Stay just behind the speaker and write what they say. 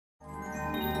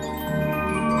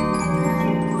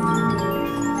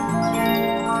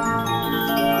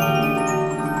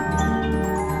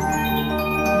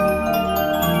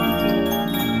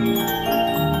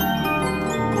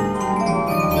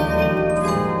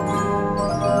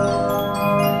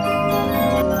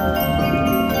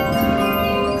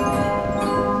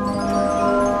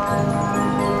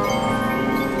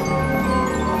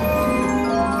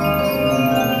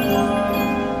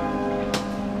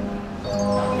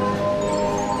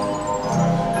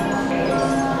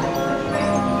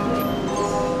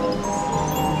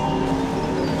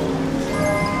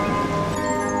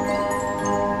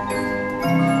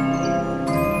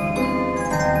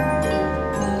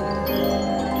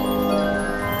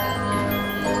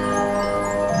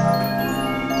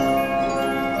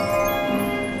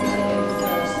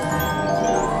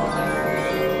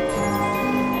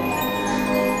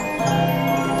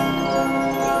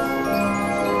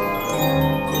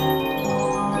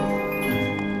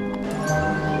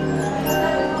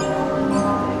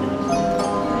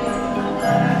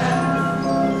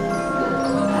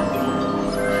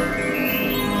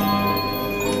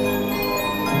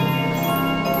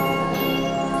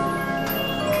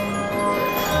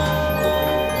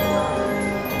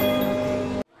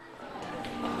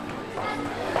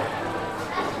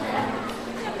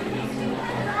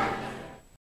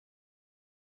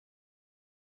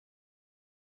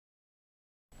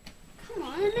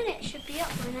should be up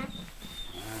by now.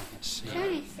 Let's see. It's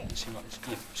only 6. Let's see what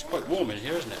it's quite warm in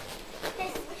here, isn't it?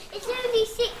 It's only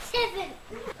 6, 7.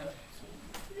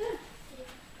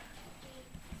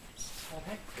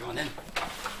 Go on then.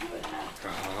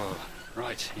 Oh,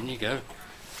 right, in you go.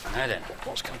 Now then,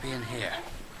 what's going to be in here?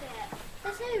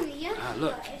 There's only young. Ah,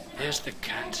 look, here's the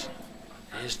cat.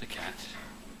 Here's the cat.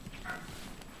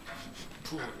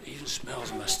 Poor, it even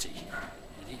smells musty.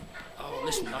 Oh,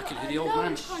 listen, I can hear the old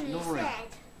man snoring.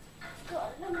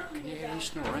 Can you hear him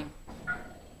snoring?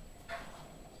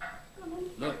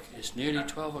 Look, it's nearly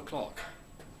 12 o'clock.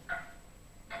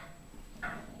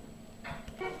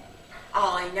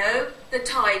 I know, the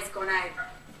tide's gone out.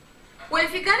 Well,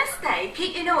 if you're going to stay,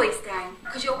 keep your noise down,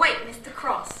 because you'll wake Mr.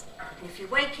 Cross. And if you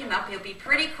wake him up, he'll be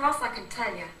pretty cross, I can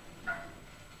tell you.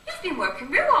 He's been working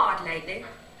real hard lately,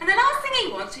 and the last thing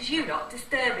he wants is you lot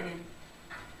disturbing him.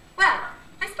 Well,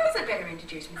 I suppose I'd better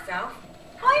introduce myself.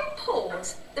 I'm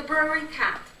Paws, the brewery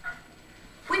cat.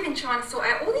 We've been trying to sort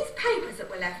out all these papers that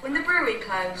were left when the brewery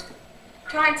closed.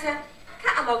 Trying to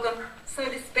catalogue them, so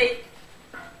to speak.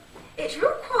 It's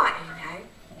real quiet, you know.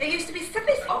 It used to be 7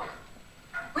 o'clock.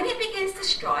 When it begins to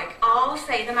strike, I'll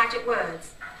say the magic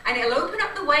words, and it'll open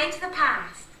up the way to the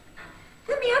past.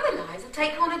 Then the other lives will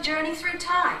take you on a journey through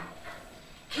time.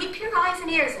 Keep your eyes and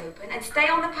ears open and stay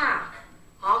on the path.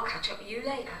 I'll catch up with you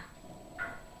later.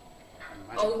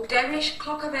 Old Devenish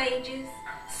clock of ages,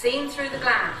 seen through the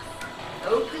glass.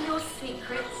 Open your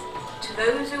secrets to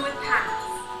those who would pass.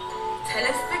 Tell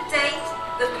us the date,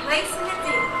 the place and the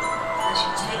deed, as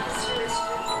you take us through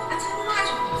history at a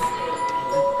magical speed.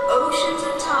 Oceans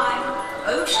of time,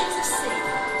 oceans of sea,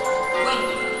 we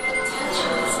touch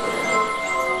your skin.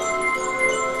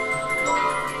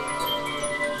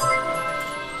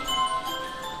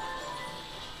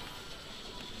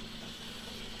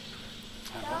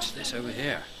 Now, what's this over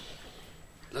here?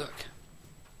 Look.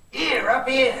 Here, up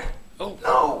here. Oh.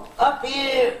 No, up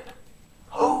here.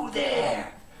 Oh,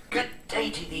 there. Good day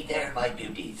to thee there, my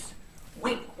beauties.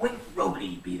 Wink, wink,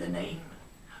 Roly be the name.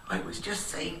 I was just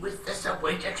saying, with this a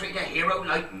way to treat a hero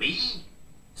like me?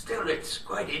 Still, it's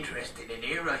quite interesting in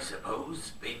here, I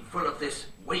suppose, being full of this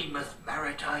Weymouth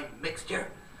maritime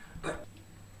mixture. But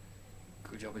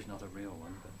Good job he's not a real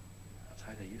one, but that's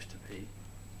how they used to be.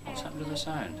 What's happened to the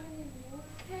sound?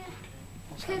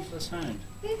 What's happened to the sound?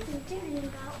 We've been doing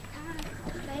about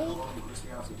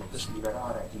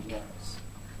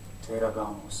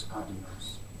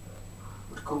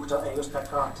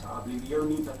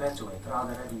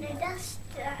that's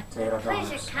the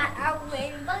treasure cat out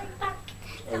there, right back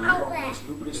out there.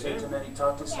 Who said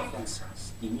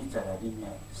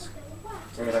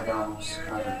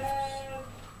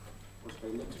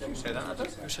that?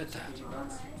 Who said that?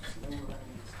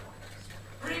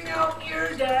 bring out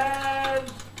your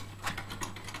dad.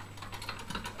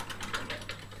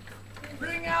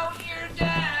 Bring out your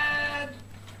dad.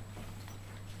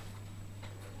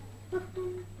 Looks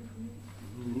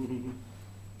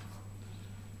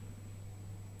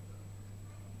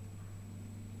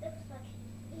like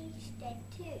he's dead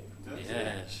too.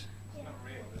 Yes.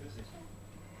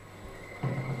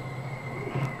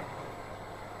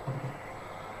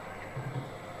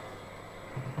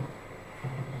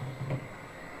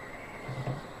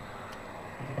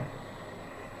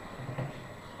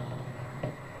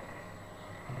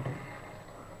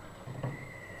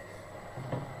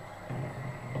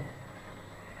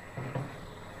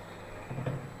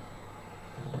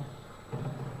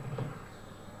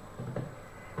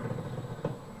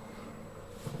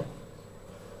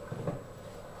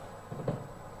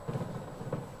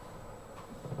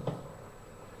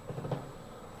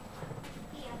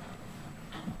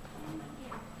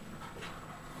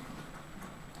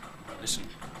 Listen,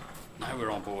 now we're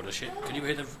on board a ship. Can you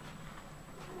hear the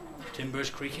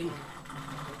timbers creaking?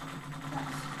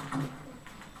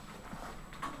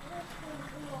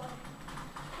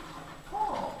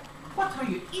 Oh, what are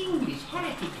you English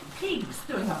heretic pigs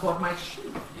doing aboard my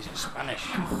ship? He's in Spanish.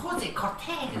 I'm Jose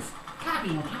Cortez,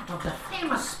 cabin cat of the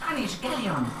famous Spanish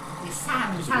galleon, the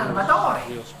San Salvador.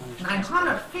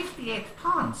 958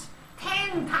 tons,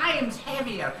 10 times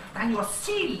heavier than your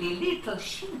silly little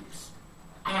ships.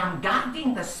 I am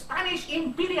guarding the Spanish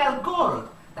imperial gold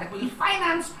that will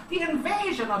finance the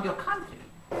invasion of your country.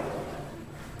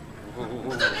 Whoa, whoa, whoa.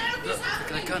 Look at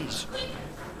the guns.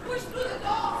 Push through the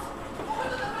doors. Over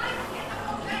to the right.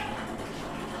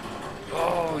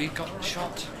 Oh, he got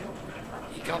shot.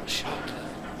 He got shot.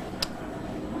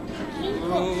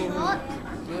 Oh,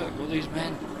 look, all these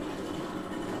men.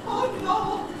 Oh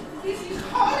no! This is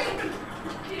horrible!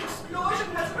 The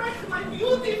explosion has wrecked my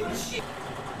beautiful ship!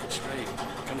 Straight.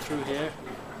 Come through here.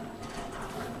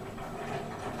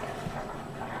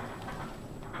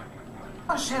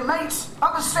 Oh shit, mates.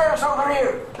 Up the stairs over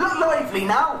here. Look lively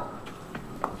now.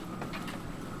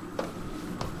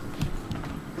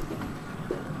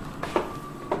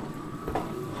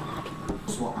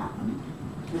 That's what happened.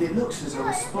 But it looks as though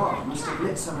a spark must have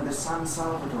lit some of the San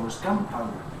Salvador's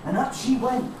gunpowder. And up she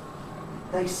went.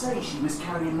 They say she was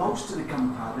carrying most of the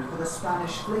gunpowder for the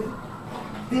Spanish fleet.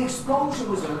 The explosion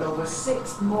was heard over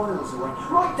 6 miles away,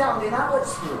 right down in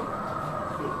Abbotsford.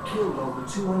 It killed over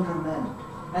 200 men.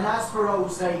 And as for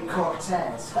Jose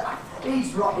Cortez,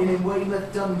 he's rotting in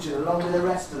Weymouth dungeon along with the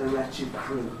rest of the wretched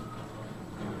crew.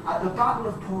 At the Battle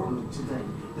of Portland today,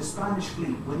 the Spanish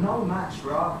fleet were no match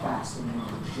for our fast and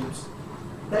English ships.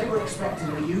 They were expecting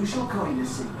the usual kind of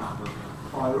sea battle.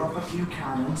 Fire off a few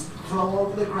cannons, throw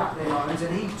over the grappling irons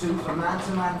and heave to for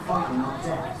man-to-man fighting on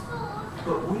deck.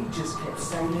 But we just kept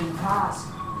sailing past,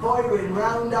 firing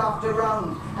round after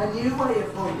round, a new way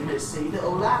of fighting at sea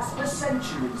that'll last for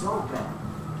centuries, I'll bet.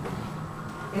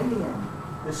 In the end,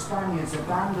 the Spaniards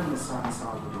abandoned the San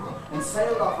Salvador and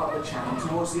sailed off up the channel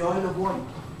towards the Isle of Wight.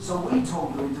 So we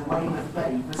told her into Weymouth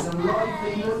Bay for some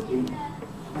lively looking.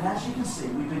 And as you can see,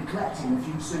 we've been collecting a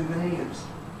few souvenirs.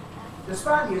 The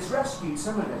Spaniards rescued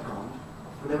some of their gold,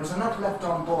 but there was enough left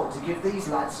on board to give these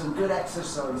lads some good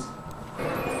exercise.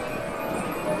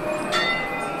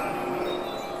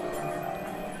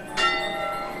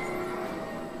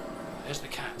 There's the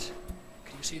cat.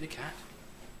 Can you see the cat?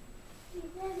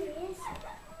 There he is.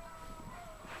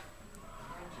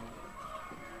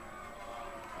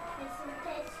 There's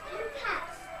 2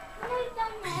 cats.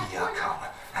 Be ye come,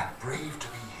 and brave to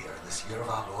be here in this year of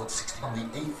our Lord 16 on the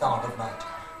 8th hour of night,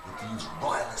 with these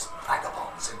royalist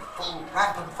vagabonds in full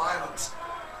rampant violence.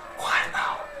 Quiet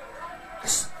now.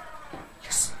 Listen,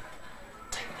 listen.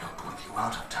 Take note with you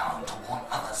out of town to warn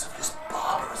others of this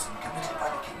barbarism committed by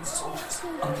the king's soldiers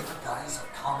under the guise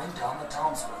of calming down the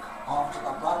townsfolk after the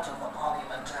rout of the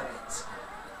parliamentarians.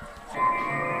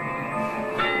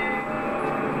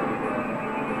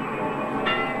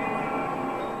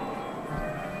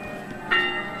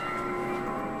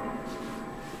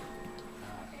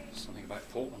 Something about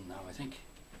Portland now, I think.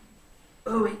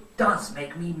 Oh, it does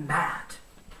make me mad.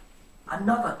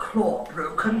 Another claw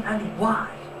broken, and why?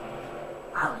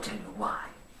 I'll tell you why.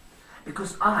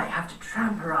 Because I have to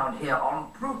tramp around here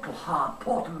on brutal hard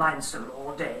Portland limestone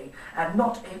all day, and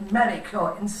not a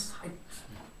manicure in sight.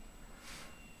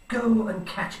 Go and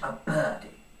catch a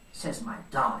birdie, says my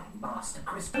darling Master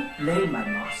Christopher. Blame my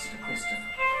Master Christopher.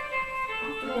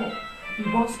 After all, he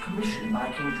was commissioned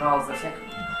by King Charles II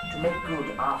to make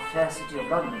good our fair city of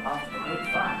London after the Great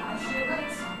Fire.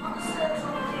 Oh,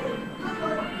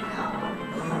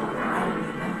 I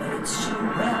remember it so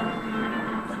well.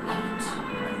 The night,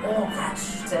 and all that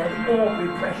said,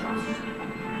 all precious.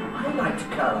 I like to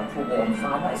curl up for warm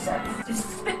fire myself.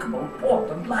 Despicable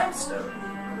Portland limestone.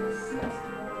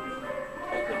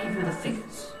 Let me give you the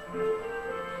figures.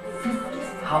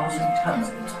 50,000 tons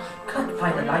of it, cut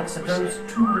by the likes of those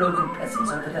 2 local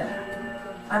peasants over there,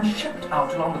 and shipped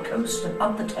out along the coast and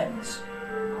up the Thames.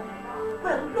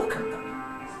 Well, look at them.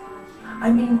 I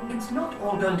mean, it's not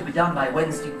all going to be done by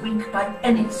Wednesday week by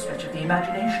any stretch of the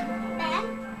imagination.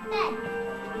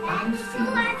 I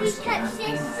feel Christian has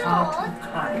been far too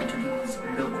kind to these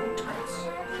local types.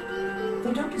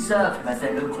 They don't deserve him as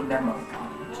their local member of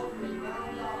Parliament.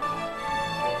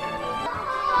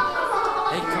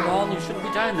 Hey, come on, you shouldn't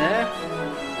be down there.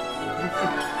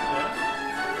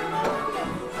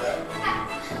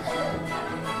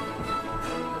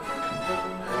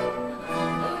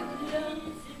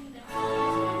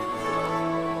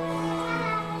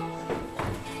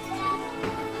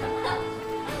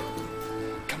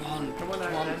 Come on,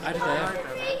 out of there.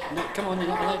 No, come on, you're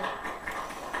not allowed.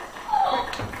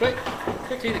 Quick,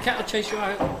 quickly, the cat will chase you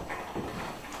out.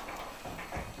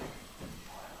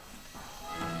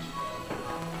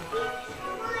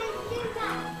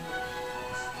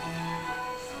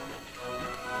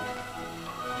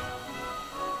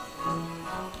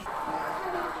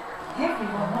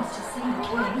 Everyone wants to see the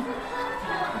king.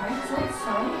 Right,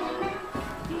 so.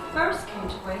 He first came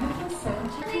to Weymouth in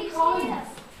 1705,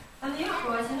 and the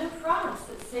uprising in France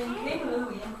that seen King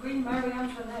Louis and Queen Marie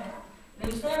Antoinette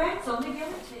lose their heads on the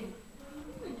guillotine.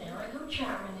 They're like little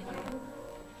chattering again.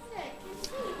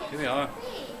 Here we are,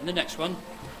 in the next one,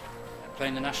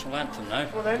 playing the national anthem now.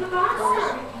 The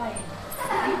last we played.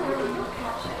 You really look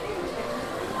at it.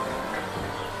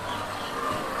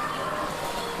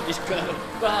 He's got a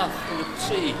bath full of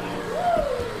tea.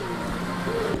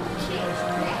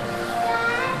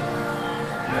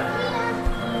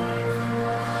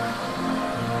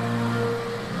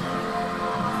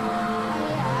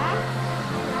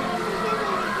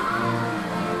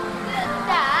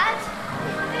 Dad,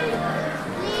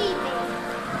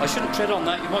 shouldn't tread on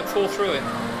that, you might fall through it.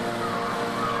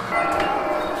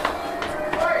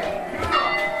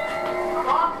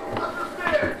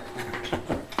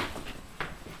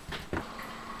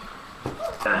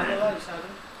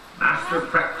 Master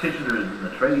practitioners in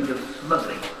the trade of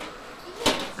smuggling.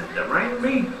 And around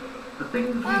me, the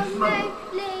things we smuggle.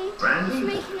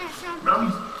 Brandy,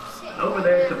 rum, and over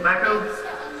there tobacco,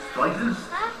 spices,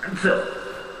 and silk.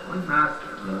 My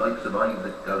master and the likes of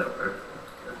Isaac Gulliver,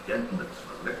 a gentleman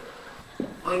smuggler.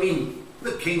 I mean,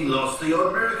 the king lost the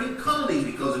American colony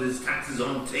because of his taxes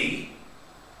on tea.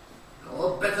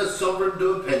 I'll bet a sovereign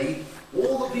to a penny,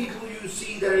 all the people you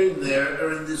see there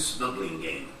are in this smuggling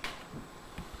game.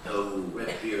 Oh,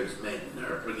 Redbeard's men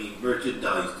are bringing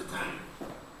merchandise to town.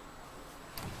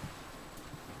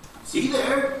 See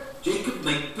there, Jacob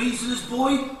Makepeace and his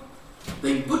boy?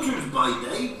 They butchers by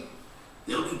day.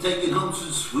 They'll be taking home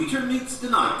some sweeter meats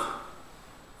tonight.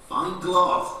 Fine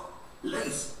cloth,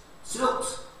 lace,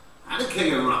 silks, and a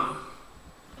keg of rum.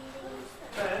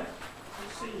 Ben,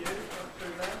 I see you up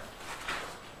through there.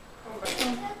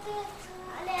 Come back.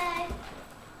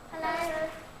 Hello.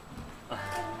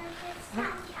 Hello.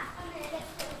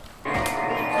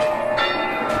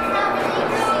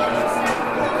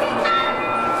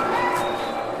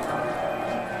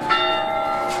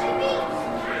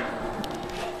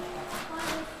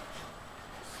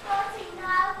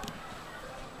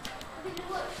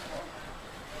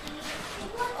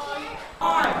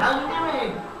 Hi, how you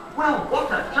doing? Well, what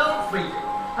a chance meeting.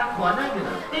 That's my name, you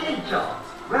know, Billy Chance.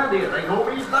 Round here they call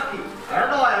me Lucky.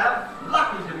 And I am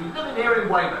lucky to be living here in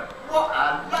Weymouth. What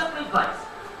a lovely place.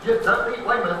 You don't need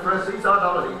Weymouth for a seaside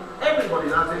holiday. Everybody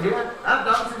loves it here, have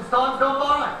done since time's gone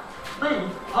by. Me,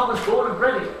 I was born and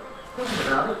bred here. Think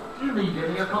about it, do you need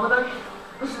any accommodation?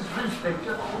 This is Bruce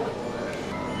Picture.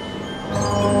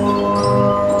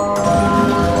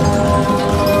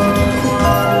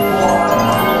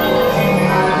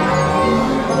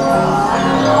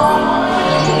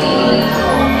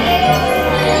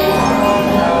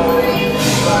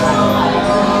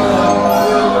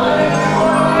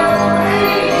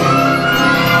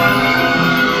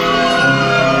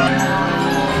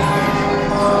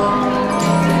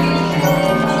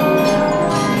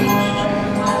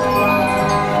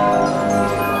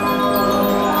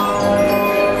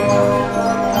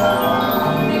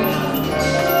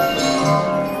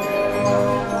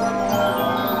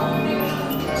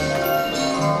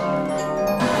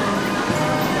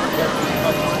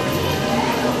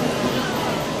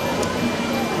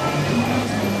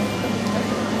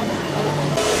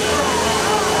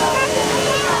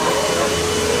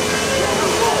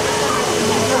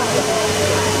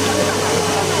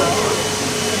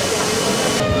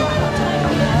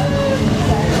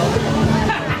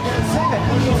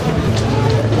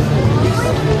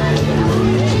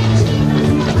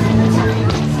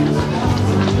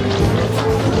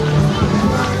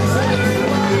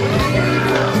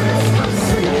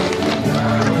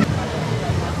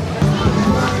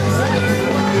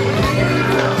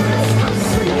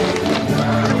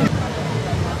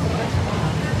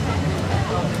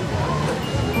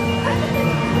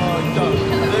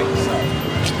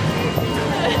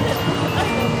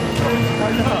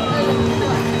 I know.